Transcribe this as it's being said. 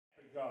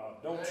God,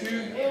 don't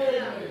you?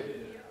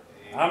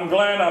 I'm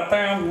glad I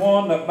found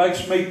one that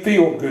makes me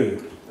feel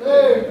good.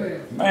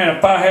 Man,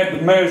 if I had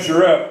to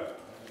measure up,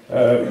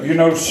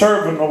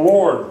 serving the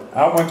Lord,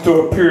 I went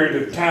through a period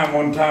of time,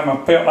 one time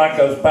I felt like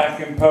I was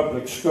back in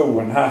public school,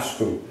 in high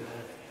school.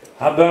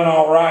 I done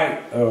all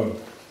right.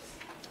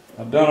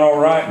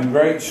 In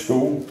grade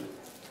school.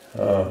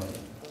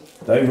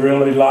 They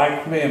really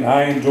liked me, and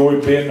I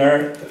enjoyed being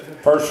there.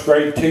 First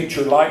grade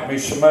teacher liked me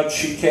so much,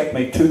 she kept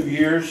me 2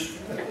 years.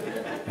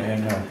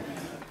 And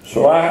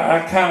so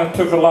I kind of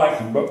took a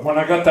liking. But when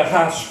I got to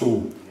high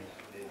school,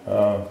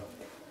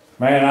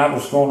 man, I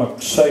was going to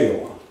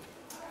excel.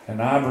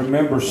 And I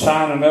remember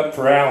signing up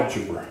for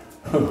algebra.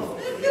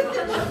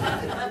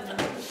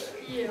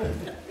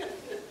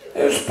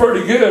 It was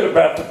pretty good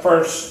about the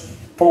first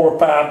 4 or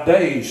 5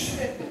 days.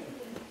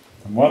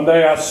 And one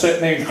day I was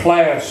sitting in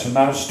class and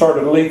I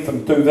started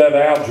leafing through that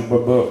algebra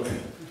book.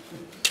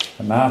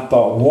 And I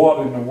thought,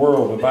 what in the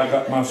world have I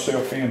got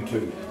myself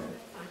into?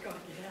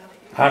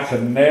 I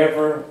could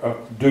never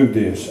do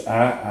this.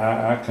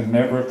 I could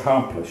never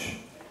accomplish.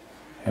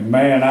 And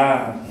man,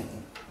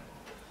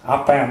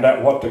 I found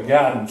out what the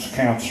guidance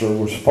counselor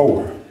was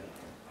for.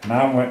 And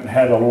I went and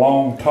had a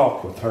long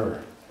talk with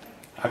her.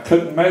 I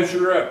couldn't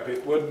measure up.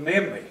 It wasn't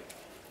in me.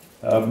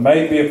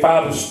 Maybe if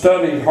I'd have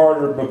studied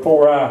harder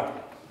before I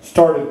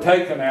started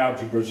taking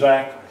algebra,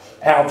 Zack,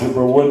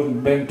 algebra wouldn't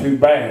have been too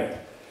bad.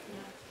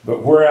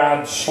 But where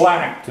I'd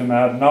slacked and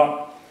I'd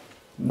not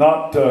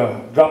got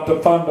the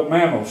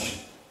fundamentals,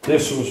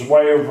 this was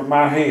way over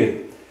my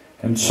head.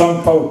 And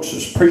some folks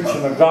is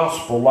preaching a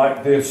gospel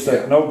like this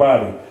that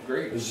nobody.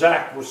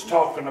 Zack was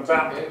talking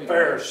about the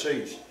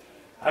Pharisees.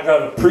 I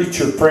got a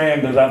preacher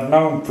friend that I've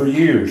known for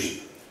years.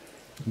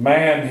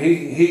 Man,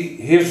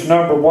 his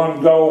number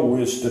one goal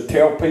is to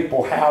tell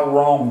people how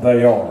wrong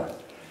they are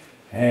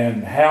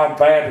and how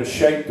bad a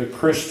shape the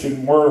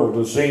Christian world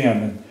is in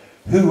and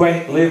who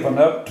ain't living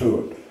up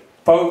to it.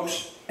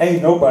 Folks,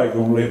 ain't nobody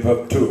going to live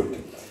up to it.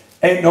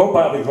 Ain't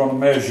nobody going to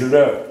measure it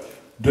up.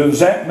 Does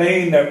that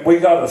mean that we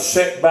got to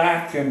sit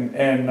back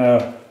and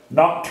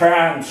not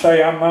try and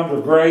say I'm under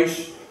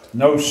grace?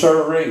 No,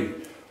 sirree.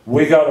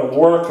 We got to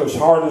work as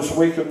hard as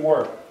we can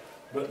work.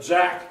 But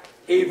Zack,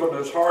 even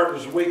as hard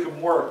as we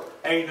can work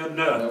ain't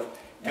enough.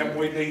 And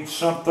we need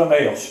something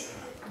else.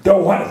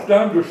 Don't have to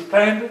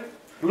understand it.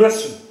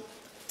 Listen,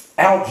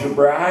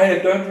 algebra, I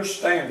had to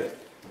understand it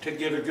to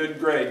get a good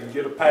grade and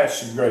get a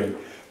passing grade.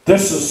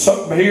 This is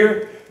something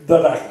here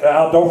that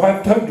I don't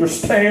have to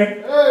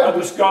understand. I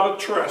just got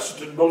to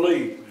trust and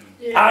believe.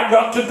 I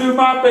got to do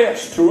my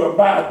best to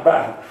abide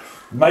by it.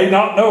 May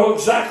not know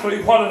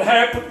exactly what had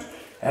happened.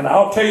 And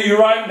I'll tell you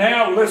right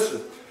now,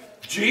 listen,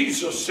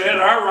 Jesus said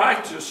our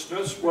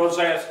righteousness was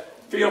as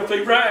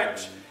filthy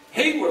rags.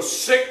 He was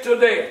sick to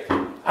death.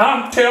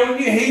 I'm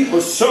telling you, he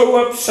was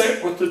so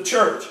upset with the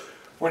church.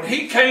 When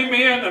he came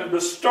in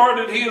and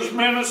started his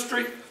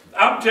ministry,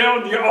 I'm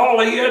telling you,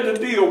 all he had to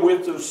deal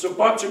with was a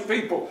bunch of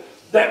people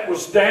that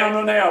was down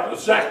and out,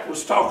 as Zack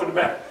was talking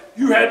about.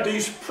 You had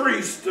these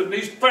priests and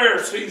these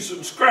Pharisees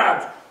and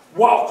scribes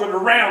walking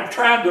around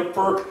trying to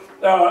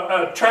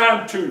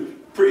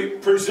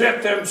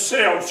present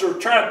themselves or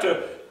trying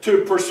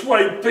to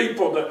persuade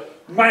people that,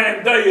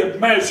 man, they had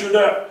measured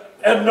up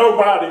and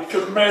nobody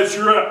could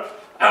measure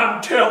up.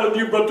 I'm telling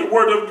you, but the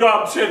Word of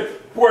God said,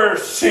 where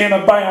sin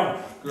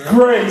abounded,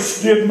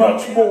 grace did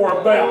much more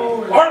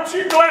abound. Aren't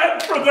you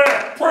glad for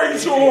that?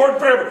 Praise the Lord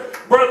forever.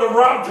 Brother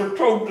Roger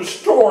told the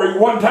story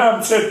one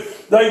time, said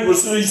there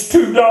was these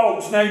 2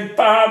 dogs named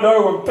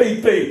Fido and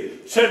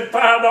Pee-Pee. Said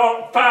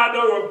Fido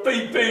and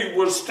Pee-Pee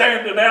was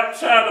standing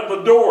outside of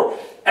the door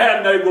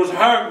and they was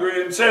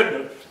hungry, and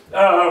said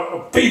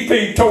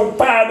Pee-Pee told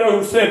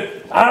Fido,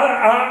 said,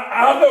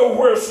 I know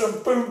where some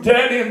food's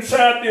at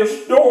inside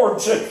this door,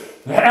 and said,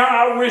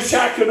 how I wish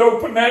I could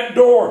open that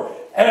door.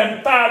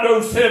 And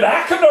Fido said,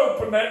 I can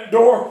open that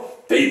door.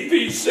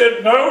 Pee-Pee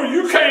said, no,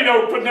 you can't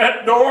open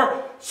that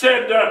door.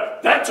 Said,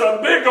 that's a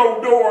big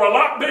old door, a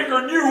lot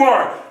bigger than you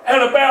are.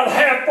 And about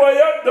halfway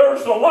up,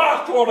 there's a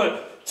lock on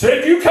it.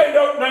 Said, you can't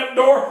open that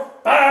door.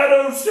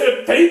 Fido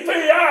said, Pee-Pee,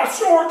 I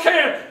sure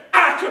can.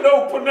 I can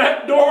open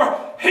that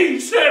door. He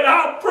said,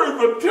 I'll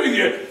prove it to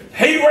you.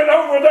 He went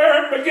over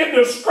there and began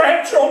to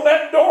scratch on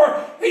that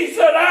door. He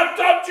said, I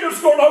thought you was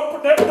going to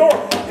open that door.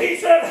 He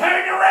said,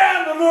 hang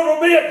around a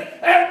little bit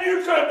and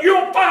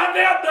you'll find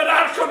out that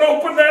I can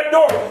open that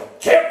door.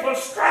 Kept a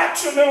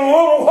scratching in a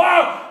little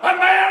while. A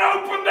man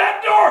opened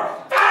that door.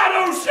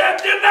 Fido said,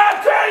 didn't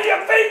I tell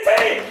you,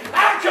 Pee-Pee,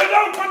 I could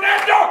open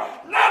that door?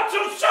 Not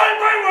the same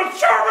way with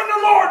serving the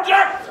Lord,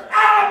 Jack.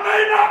 I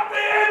may not be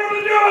able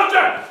to do it,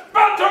 Jack,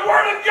 but the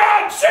Word of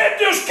God said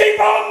just keep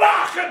on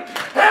knocking.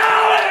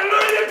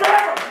 Hallelujah,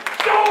 brother.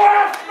 Don't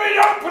ask me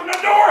to open the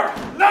door.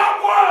 Not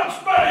once,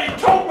 but he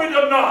told me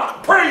to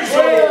knock. Praise the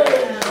Lord.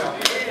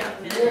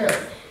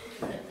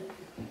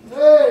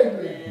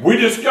 We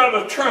just got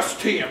to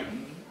trust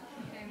Him.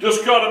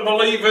 Just got to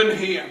believe in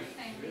Him.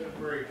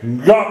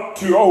 Got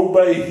to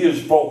obey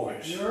His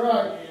voice. You're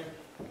right.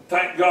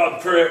 Thank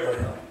God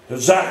forever.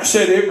 As Zack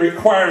said, it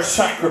requires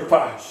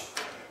sacrifice.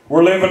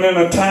 We're living in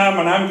a time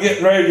when I'm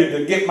getting ready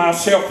to get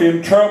myself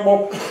in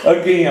trouble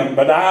again,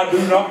 but I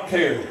do not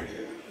care.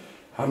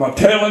 I'm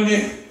telling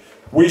you,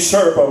 we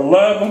serve a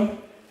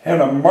loving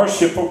and a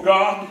merciful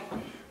God.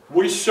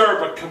 We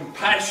serve a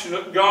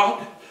compassionate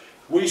God.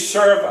 We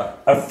serve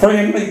a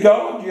friendly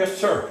God. Yes,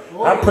 sir.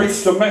 I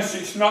preached a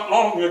message not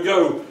long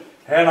ago,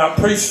 and I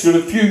preached it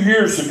a few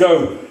years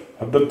ago,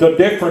 the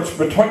difference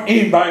between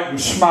anybody can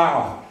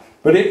smile,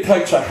 but it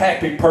takes a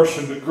happy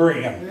person to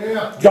grin.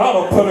 Yeah. God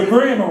will put a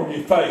grin on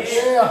your face.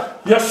 Yeah.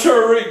 Yes,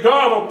 sir.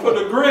 God will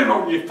put a grin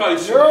on your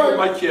face and he'll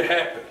make you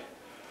happy.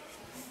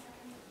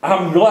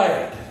 I'm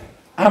glad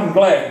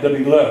that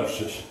He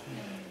loves us.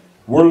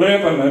 We're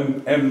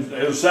living, and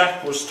as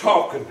Zach was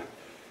talking,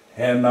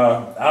 and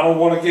I don't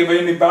want to give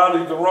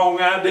anybody the wrong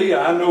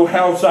idea. I know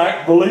how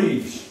Zach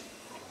believes.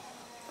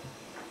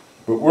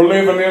 But we're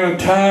living in a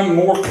time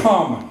more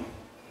common.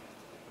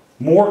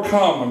 More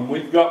common.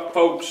 We've got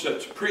folks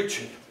that's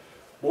preaching.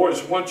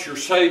 Boys, once you're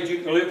saved,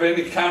 you can live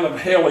any kind of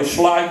hellish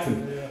life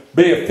and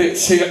be a fit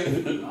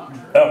subject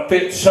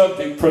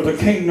for the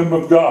kingdom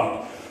of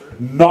God.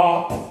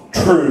 Not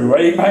true.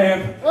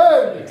 Amen.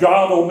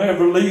 God will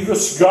never leave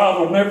us. God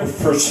will never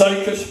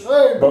forsake us.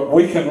 But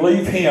we can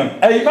leave Him.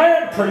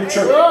 Amen,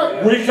 preacher.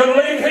 We can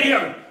leave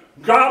Him.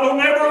 God will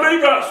never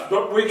leave us,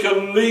 but we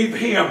can leave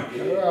Him.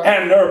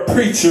 And they're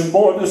preaching,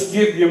 boy, just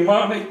give you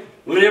money.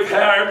 Live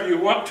however you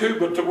want to,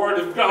 but the Word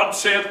of God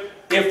said,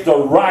 if the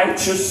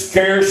righteous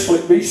scarcely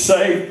be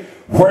saved,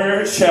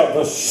 where shall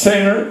the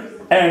sinner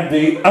and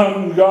the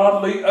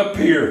ungodly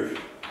appear?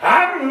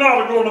 I'm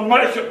not going to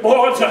make it,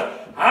 boys.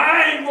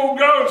 I ain't going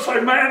to go and say,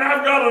 man,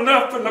 I've got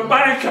enough in the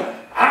bank.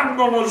 I'm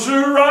going to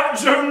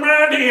zoom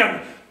right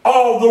in.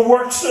 All the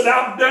works that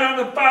I've done,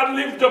 if I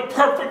lived a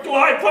perfect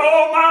life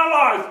all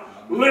my life,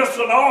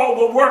 listen, all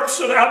the works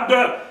that I've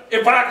done,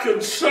 if I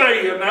could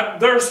say, and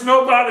there's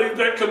nobody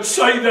that can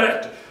say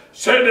that,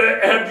 said,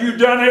 have you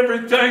done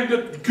everything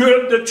that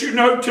good that you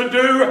know to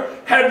do?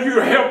 Have you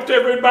helped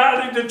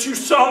everybody that you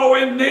saw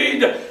in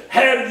need?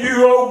 Have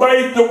you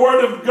obeyed the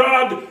Word of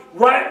God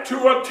right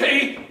to a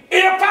T?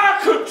 If I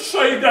could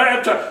say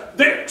that,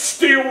 that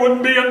still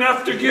wouldn't be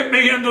enough to get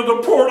me into the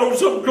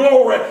portals of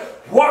glory.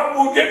 What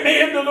will get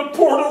me into the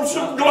portals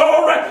of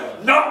glory?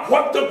 Not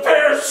what the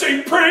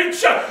Pharisee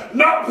preach,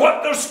 not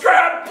what the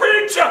scribe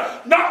preach,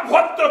 not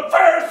what the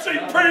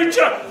Pharisee preach,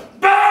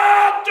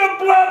 but the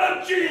blood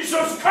of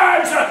Jesus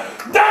Christ.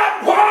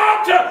 That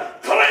what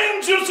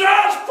cleanses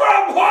us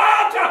from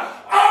what?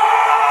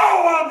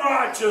 All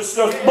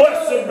unrighteousness.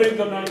 Blessed be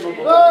the name of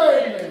the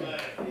Lord.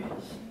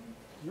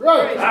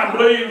 Right. I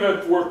believe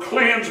if we're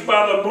cleansed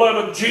by the blood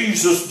of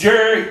Jesus,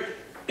 Jerry,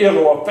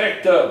 it'll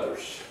affect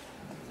others.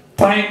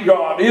 Thank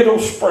God, it'll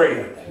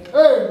spread.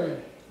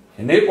 Amen.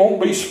 And it won't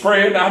be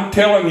spread. I'm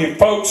telling you,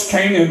 folks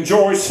can't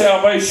enjoy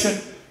salvation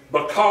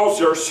because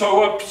they're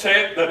so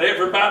upset that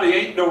everybody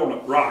ain't doing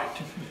it right.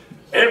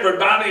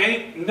 Everybody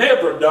ain't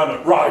never done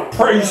it right.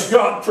 Praise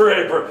God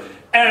forever.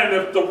 And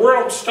if the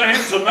world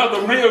stands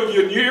another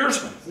 1,000,000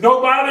 years,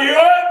 nobody will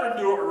ever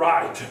do it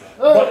right.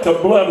 But the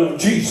blood of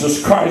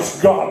Jesus Christ,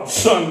 God's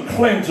Son,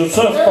 cleanses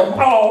us from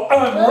all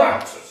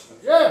unrighteousness.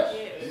 Yes.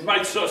 It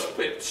makes us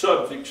fit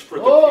subjects for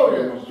the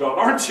kingdom of God.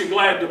 Aren't you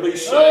glad to be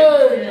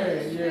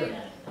saved?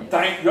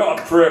 Thank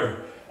God forever.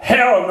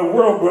 How in the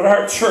world would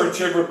our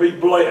church ever be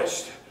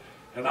blessed?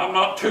 And I'm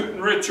not tooting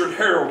Richard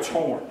Harold's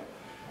horn.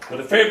 But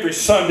if every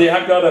Sunday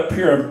I got up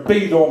here and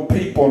beat on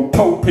people and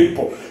told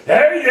people,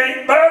 hey, you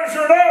ain't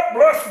measured up,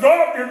 bless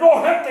God, you're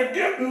going to have to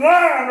get in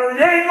line or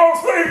you ain't going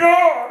to see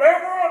God.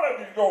 Every one of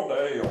you's going to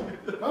hell.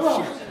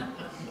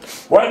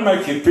 Well, that'd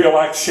make you feel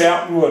like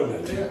shouting,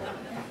 wouldn't it?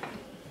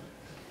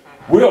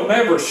 We'll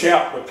never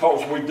shout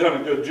because we've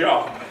done a good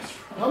job.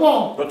 Come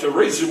on. But the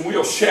reason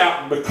we'll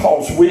shout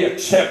because we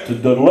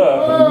accepted the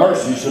love and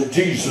mercies of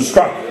Jesus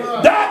Christ.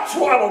 That's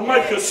what will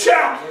make us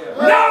shout.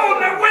 Knowing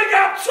that we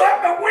got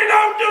something we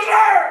don't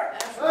deserve.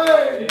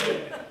 Hey.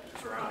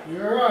 That's right.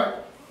 You're right.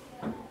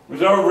 It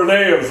was over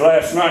there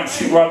last night.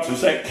 She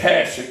watches that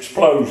cash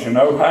explosion,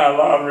 Ohio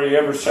Lottery,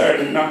 every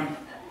Saturday night.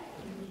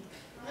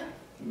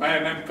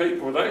 Man, them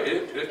people,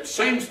 it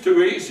seems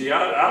too easy.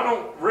 I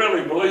don't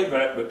really believe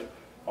that, but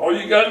all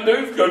you got to do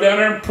is go down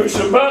there and push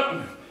a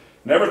button.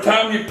 And every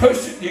time you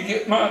push it, you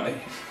get money.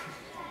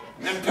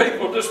 And then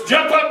people just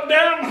jump up and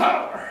down and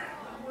holler.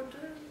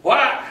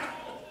 Why?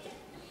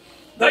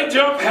 They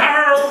jump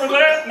higher over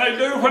that than they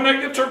do when they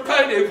get their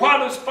payday. Why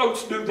does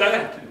folks do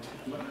that?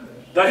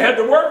 They had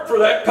to work for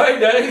that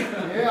payday.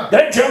 Yeah.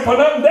 They're jumping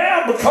up and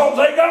down because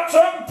they got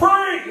something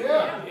free.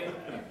 Yeah.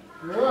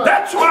 Right.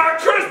 That's why a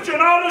Christian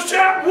ought to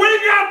shout, we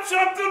got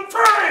something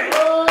free.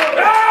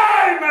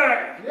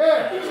 Amen.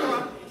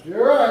 Yeah.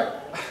 You're right.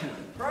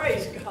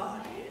 Praise God.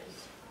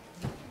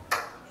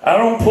 I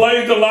don't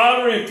play the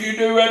lottery. If you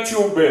do, that's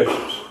your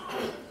business.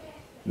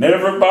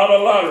 Never bought a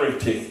lottery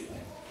ticket.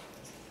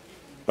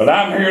 But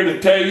I'm here to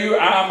tell you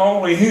I'm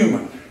only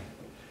human.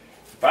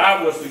 If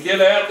I was to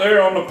get out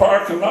there on the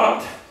parking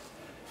lot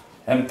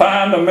and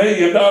find $1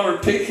 million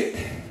ticket,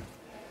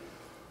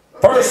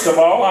 first of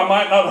all, I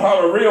might not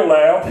holler real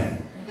loud.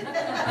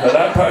 But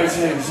I probably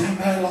say, has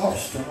anybody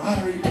lost a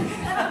lottery ticket?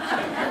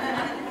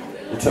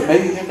 It's $1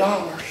 million.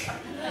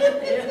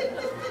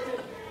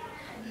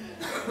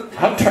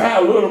 I'll try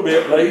a little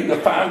bit, Lee, to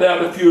find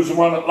out if you was the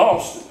one that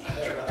lost it.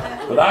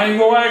 But I ain't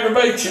going to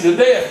aggravate you to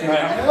death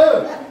now.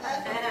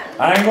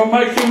 I ain't going to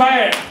make you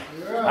mad.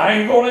 I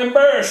ain't going to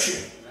embarrass you.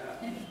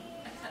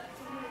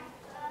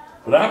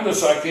 But I'm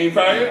just like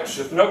anybody else.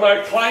 If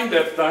nobody claimed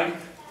that thing,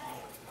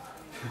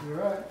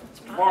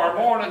 tomorrow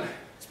morning,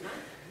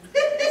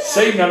 this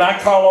evening I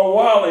call old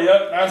Wally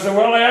up and I said,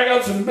 Wally, I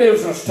got some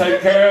business to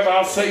take care of.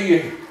 I'll see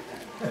you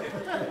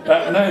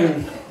at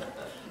noon.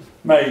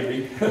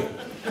 Maybe.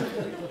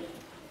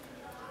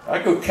 I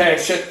go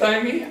cash that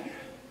thing in.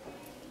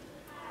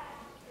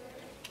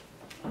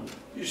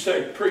 You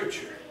say,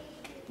 preacher,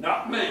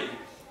 not me.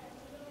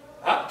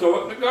 I'd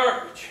throw it in the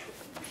garbage.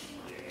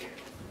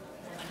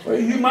 Well,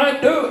 you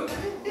might do it.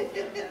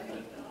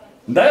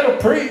 That'll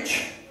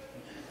preach.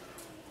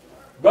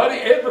 Buddy,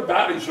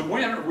 everybody's a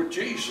winner with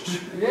Jesus.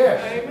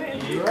 Yes.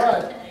 Amen. You're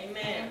right.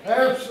 Amen.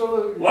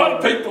 Absolutely. A lot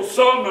of people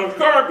throwing in the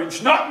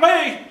garbage. Not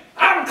me.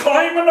 I'm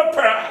claiming the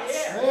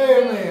prize.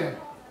 Amen.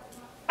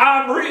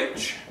 I'm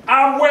rich.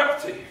 I'm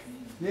wealthy.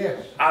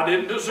 Yes. I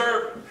didn't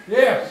deserve it.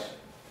 Yes.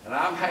 And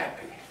I'm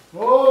happy.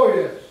 Oh,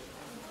 yes.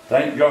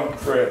 Thank God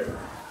forever.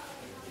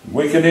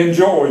 We can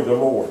enjoy the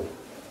Lord.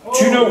 But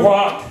you know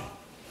what?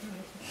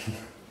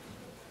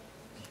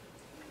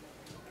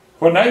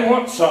 When they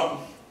want something,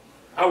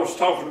 I was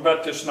talking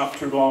about this not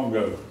too long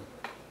ago.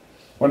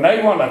 When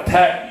they want to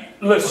attack,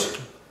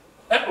 listen,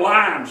 that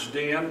lion's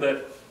den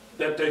that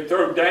they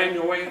throw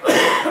Daniel in,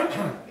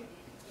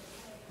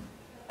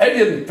 they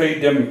didn't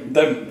feed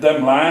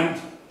them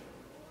lions,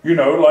 you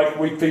know, like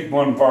we feed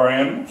one of our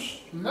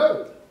animals.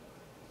 No.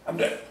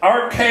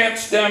 Our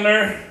cats down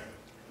there,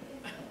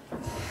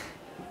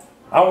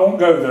 I won't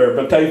go there,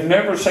 but they've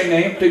never seen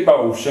an empty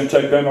bowl since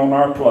they've been on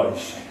our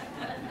place.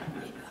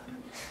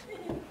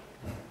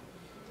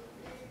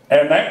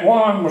 And that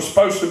one was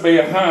supposed to be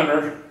a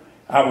hunter.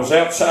 I was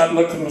outside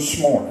looking this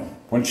morning.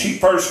 When she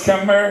first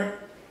come there,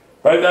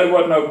 there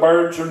wasn't no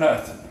birds or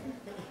nothing.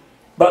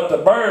 But the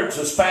birds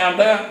has found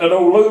out that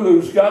old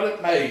Lulu's got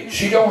it made.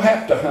 She don't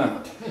have to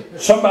hunt.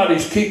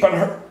 Somebody's keeping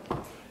her.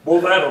 Well,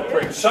 that'll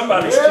preach.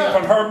 Somebody's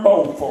keeping her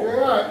bowl full.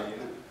 Right.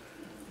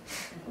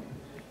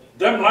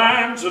 Them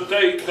lions that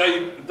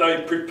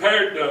they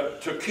prepared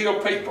to kill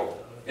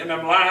people in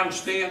them lions'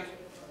 den,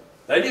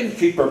 they didn't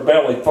keep her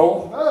belly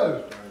full.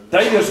 No.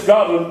 They just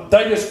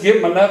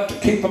give them enough to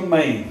keep them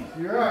mean.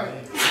 You're right.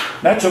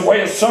 That's the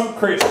way of some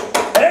Christians.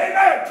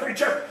 Amen,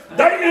 preacher.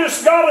 They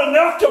just got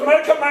enough to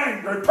make them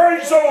angry.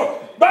 Praise the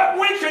Lord. But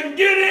we can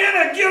get in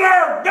and get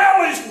our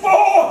bellies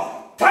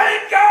full.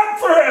 Thank God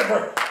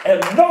forever.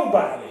 And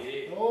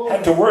nobody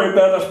had to worry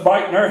about us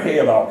biting our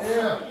head off.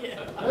 Yeah.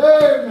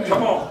 Amen.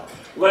 Come on.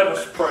 Let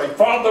us pray.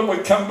 Father, we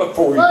come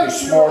before you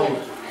this morning.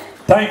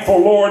 Thankful,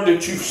 Lord,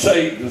 that you've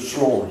saved us,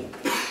 Lord.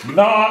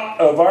 Not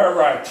of our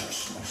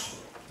righteousness.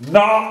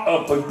 Not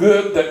of the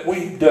good that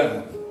we've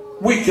done.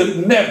 We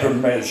could never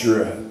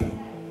measure up.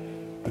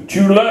 But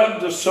you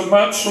loved us so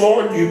much,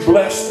 Lord. You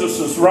blessed us,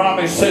 as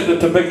Ronnie said at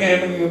the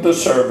beginning of the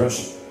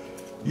service.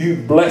 You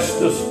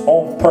blessed us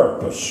on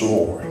purpose,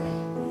 Lord.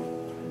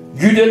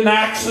 You didn't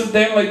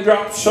accidentally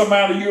drop some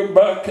out of your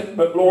bucket,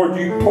 but Lord,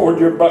 you poured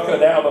your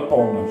bucket out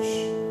upon us.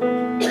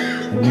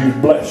 And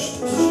you've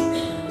blessed us.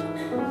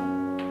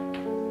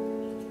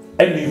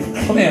 And you've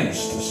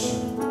cleansed us.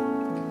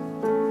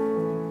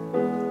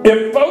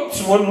 If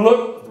folks would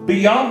look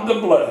beyond the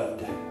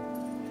blood,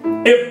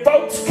 if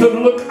folks could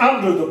look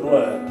under the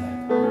blood,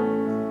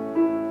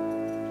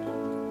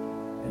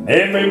 and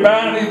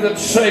everybody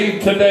that's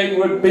saved today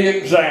would be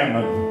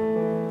examined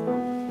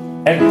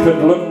and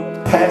could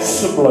look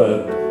past the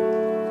blood,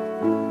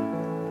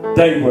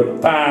 they would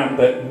find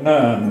that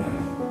none,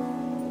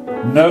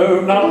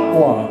 no, not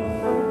one,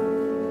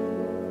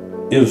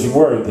 is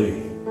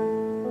worthy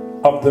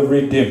of the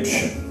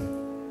redemption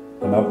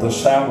and of the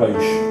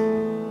salvation.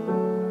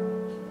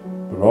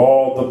 But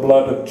all the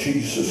blood of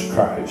Jesus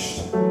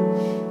Christ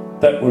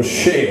that was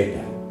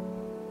shed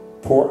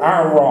for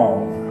our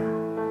wrong,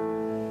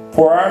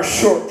 for our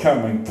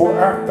shortcoming, for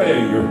our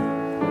failure,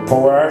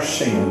 for our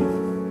sin,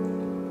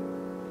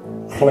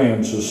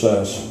 cleanses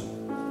us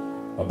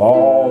of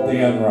all the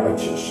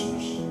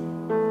unrighteousness.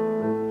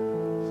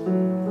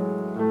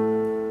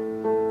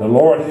 The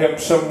Lord help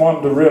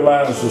someone to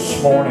realize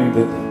this morning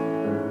that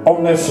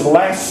on this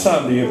last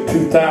Sunday of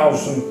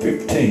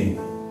 2015,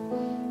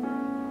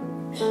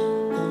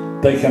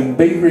 they can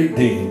be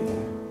redeemed.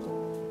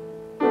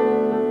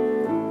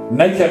 And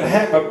they can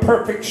have a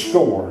perfect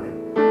score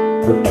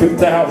for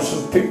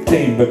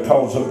 2015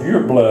 because of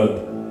your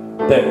blood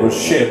that was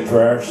shed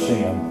for our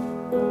sin.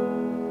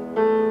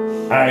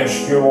 I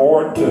ask you,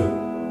 Lord, to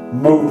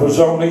move as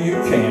only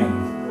you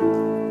can.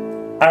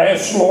 I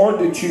ask, Lord,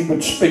 that you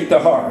would speak to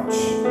hearts.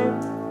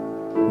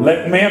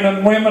 Let men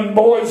and women,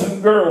 boys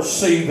and girls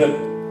see that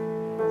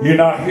you're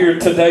not here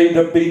today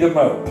to beat them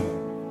up.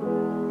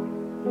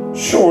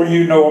 Sure,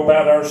 you know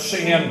about our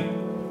sin.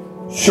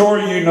 Sure,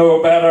 you know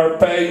about our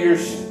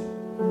failures.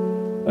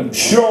 And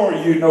sure,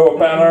 you know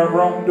about our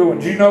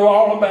wrongdoings. You know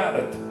all about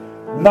it.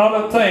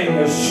 Not a thing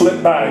has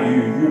slipped by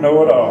you. You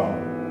know it all.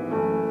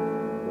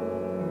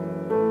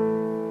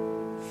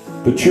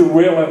 But you're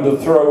willing to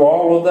throw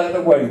all of that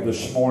away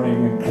this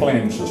morning and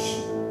cleanse us.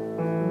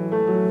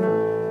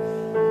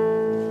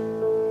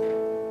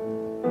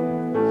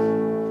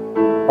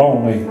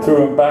 Only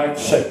through and by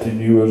accepting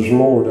you as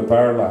Lord of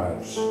our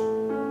lives.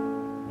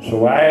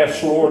 So I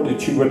ask, Lord,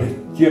 that you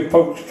would give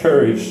folks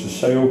courage to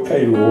say,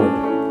 okay,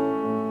 Lord,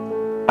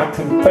 I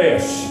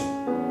confess.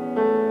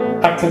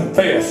 I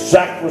confess.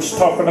 Zack was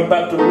talking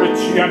about the rich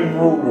young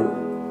ruler.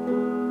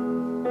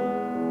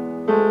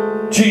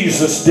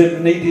 Jesus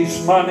didn't need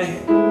his money,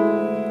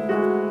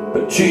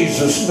 but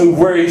Jesus knew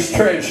where his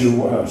treasure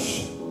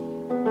was.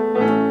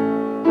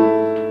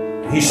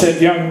 He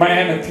said, young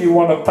man, if you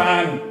want to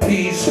find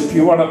peace, if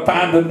you want to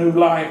find a new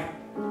life,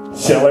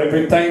 sell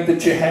everything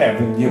that you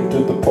have and give to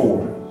the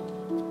poor.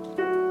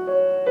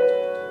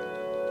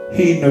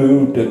 He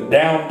knew that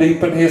down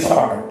deep in his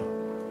heart,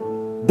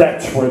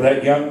 that's where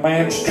that young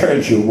man's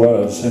treasure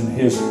was, and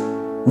his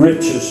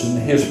riches and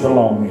his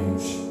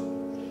belongings.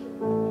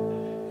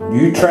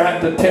 You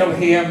tried to tell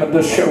him and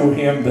to show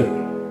him that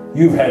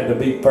you had to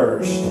be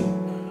first.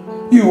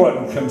 You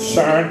wasn't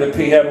concerned if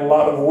he had a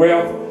lot of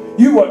wealth.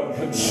 You wasn't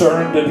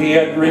concerned that he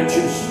had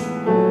riches.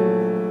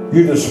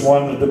 You just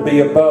wanted to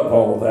be above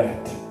all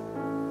that.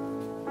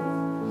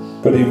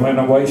 But he went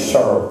away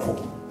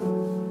sorrowful.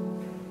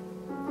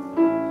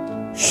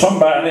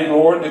 Somebody,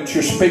 Lord, that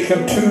you're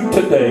speaking to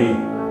today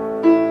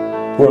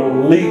will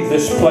leave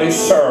this place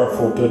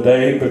sorrowful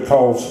today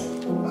because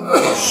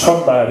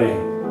somebody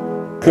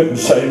couldn't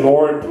say,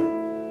 Lord,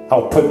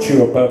 I'll put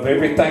you above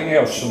everything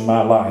else in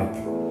my life.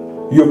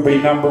 You'll be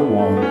number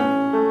one.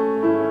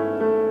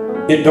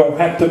 It don't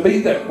have to be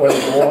that way,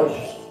 Lord.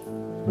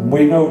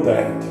 We know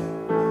that.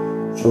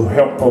 So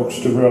help folks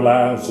to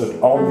realize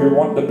that all you're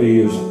wanting to be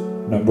is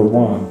number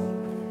one.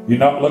 You're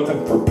not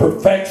looking for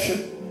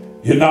perfection.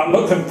 You're not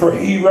looking for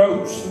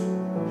heroes.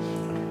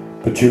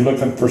 But you're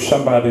looking for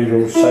somebody who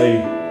will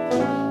say,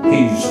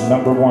 he's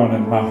number one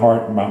in my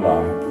heart and my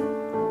life.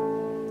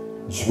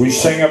 As we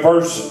sing a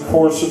verse and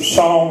chorus of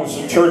song, as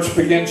the church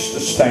begins to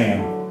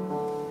stand,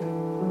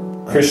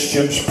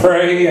 Christians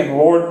pray, and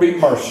Lord be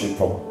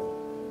merciful,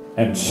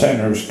 and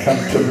sinners come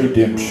to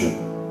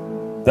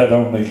redemption that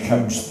only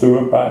comes through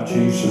and by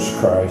Jesus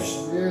Christ.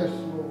 Yes,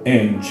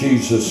 In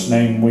Jesus'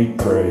 name we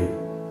pray.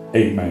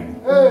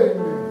 Amen. amen.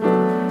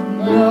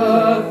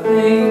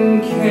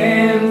 Nothing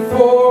can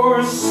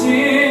for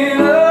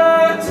sin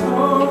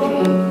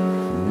atone.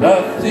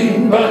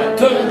 Nothing but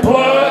the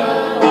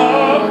blood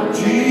of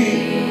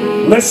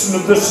Jesus. Listen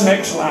to this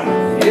next line.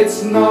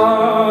 It's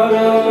not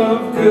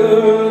of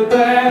good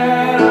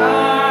that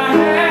I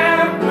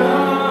have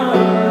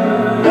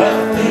done.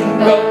 Nothing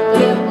but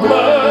the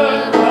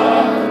blood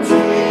of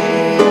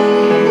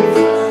Jesus.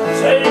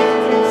 Say,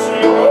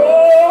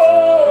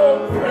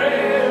 oh,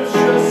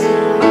 precious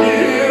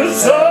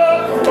is the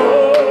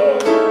flow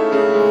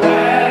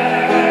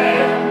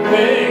that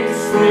makes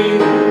me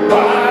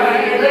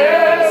white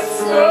as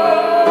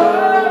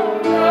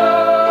snow. No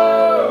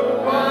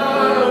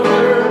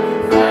other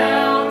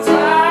fount I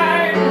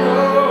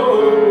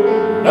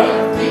know.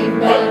 Nothing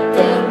but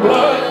the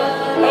blood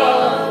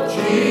of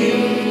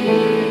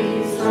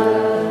Jesus.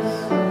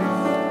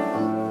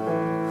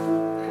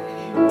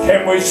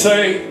 Can we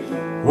say,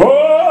 oh,